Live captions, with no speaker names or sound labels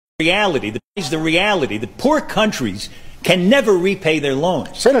reality that poor countries can never repay their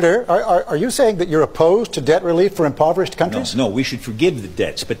loans. Senator, are you saying that you're opposed to debt relief for impoverished countries? No, we should forgive the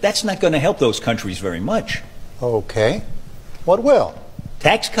debts, but that's not going to help those countries very much. Okay. What will?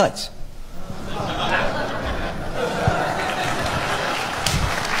 Tax cuts.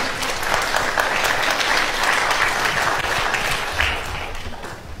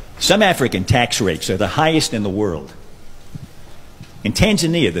 Some African tax rates are the highest in the world. In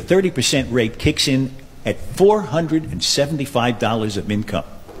Tanzania, the 30% rate kicks in at $475 of income.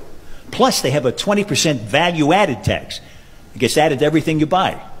 Plus, they have a 20% value-added tax. It gets added to everything you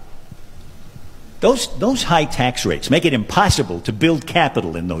buy. Those high tax rates make it impossible to build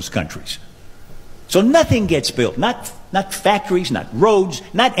capital in those countries. So nothing gets built, not factories, not roads,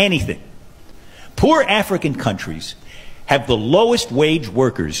 not anything. Poor African countries have the lowest wage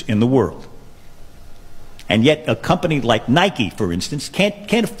workers in the world. And yet a company like Nike, for instance,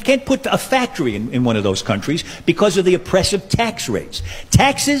 can't put a factory in one of those countries because of the oppressive tax rates.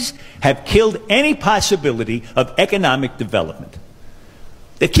 Taxes have killed any possibility of economic development.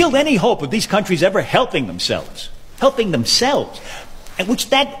 They've killed any hope of these countries ever helping themselves. And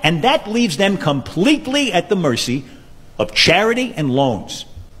that leaves them completely at the mercy of charity and loans.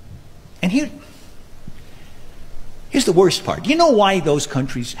 And here's the worst part. Do you know why those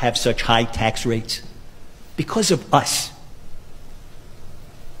countries have such high tax rates? Because of us.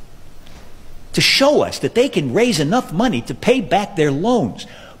 To show us that they can raise enough money to pay back their loans.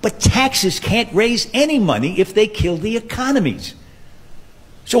 But taxes can't raise any money if they kill the economies.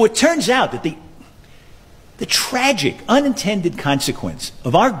 So it turns out that the tragic, unintended consequence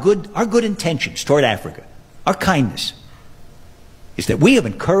of our good intentions toward Africa, our kindness, is that we have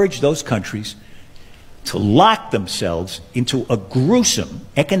encouraged those countries to lock themselves into a gruesome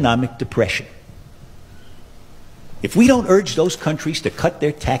economic depression. If we don't urge those countries to cut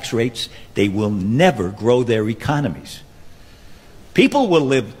their tax rates, they will never grow their economies. People will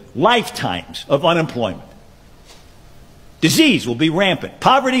live lifetimes of unemployment. Disease will be rampant.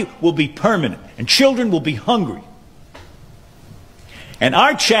 Poverty will be permanent. And children will be hungry. And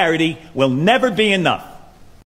our charity will never be enough.